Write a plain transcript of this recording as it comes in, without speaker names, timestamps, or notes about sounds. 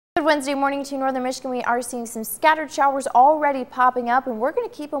Good Wednesday morning to northern Michigan. We are seeing some scattered showers already popping up, and we're going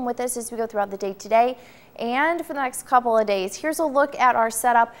to keep them with us as we go throughout the day today and for the next couple of days. Here's a look at our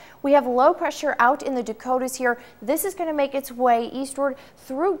setup. We have low pressure out in the Dakotas here. This is going to make its way eastward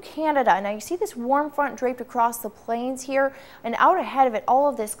through Canada. Now you see this warm front draped across the plains here, and out ahead of it, all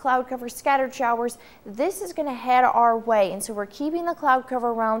of this cloud cover, scattered showers. This is going to head our way, and so we're keeping the cloud cover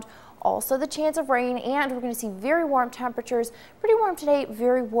around. Also the chance of rain, and we're going to see very warm temperatures. Pretty warm today,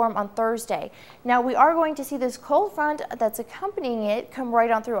 very warm on Thursday. Now we are going to see this cold front that's accompanying it come right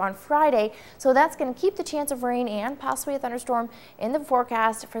on through on Friday, so that's going to keep the chance of rain and possibly a thunderstorm in the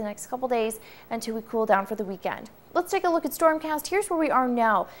forecast for the next couple days until we cool down for the weekend. Let's take a look at Stormcast. Here's where we are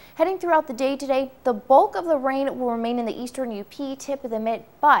now. Heading throughout the day today, the bulk of the rain will remain in the eastern UP, tip of the mid,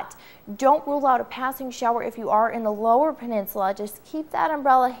 but don't rule out a passing shower if you are in the lower peninsula. Just keep that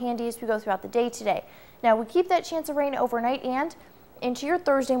umbrella handy as we go throughout the day today. Now, we keep that chance of rain overnight and into your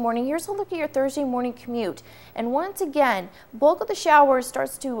Thursday morning. Here's a look at your Thursday morning commute. And once again, bulk of the showers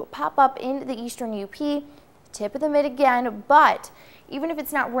starts to pop up in the eastern UP, tip of the mid again, but even if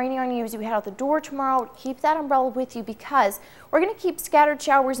it's not raining on you as you head out the door tomorrow, keep that umbrella with you because we're going to keep scattered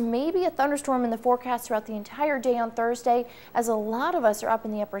showers, maybe a thunderstorm in the forecast throughout the entire day on Thursday, as a lot of us are up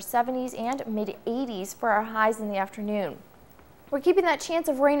in the upper 70s and mid 80s for our highs in the afternoon. We're keeping that chance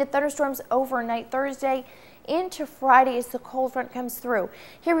of rain and thunderstorms overnight Thursday into Friday as the cold front comes through.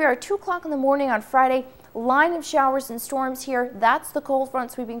 Here we are at 2 o'clock in the morning on Friday, line of showers and storms here. That's the cold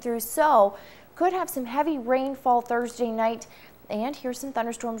front sweeping through, so could have some heavy rainfall Thursday night. And here's some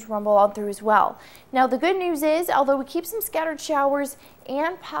thunderstorms rumble on through as well. Now the good news is, although we keep some scattered showers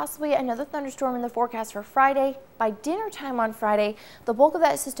and possibly another thunderstorm in the forecast for Friday, by dinner time on Friday, the bulk of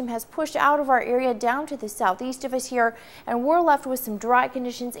that system has pushed out of our area down to the southeast of us here, and we're left with some dry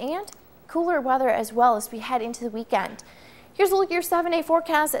conditions and cooler weather as well as we head into the weekend. Here's a look at your 7-day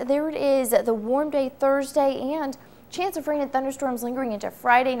forecast. There it is, the warm day Thursday and chance of rain and thunderstorms lingering into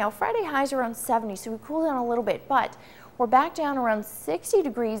Friday. Now Friday highs around 70, so we cool down a little bit, but we're back down around 60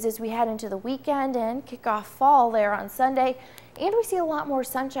 degrees as we head into the weekend and kick off fall there on Sunday. And we see a lot more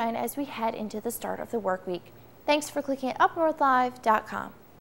sunshine as we head into the start of the work week. Thanks for clicking at UpNorthLive.com.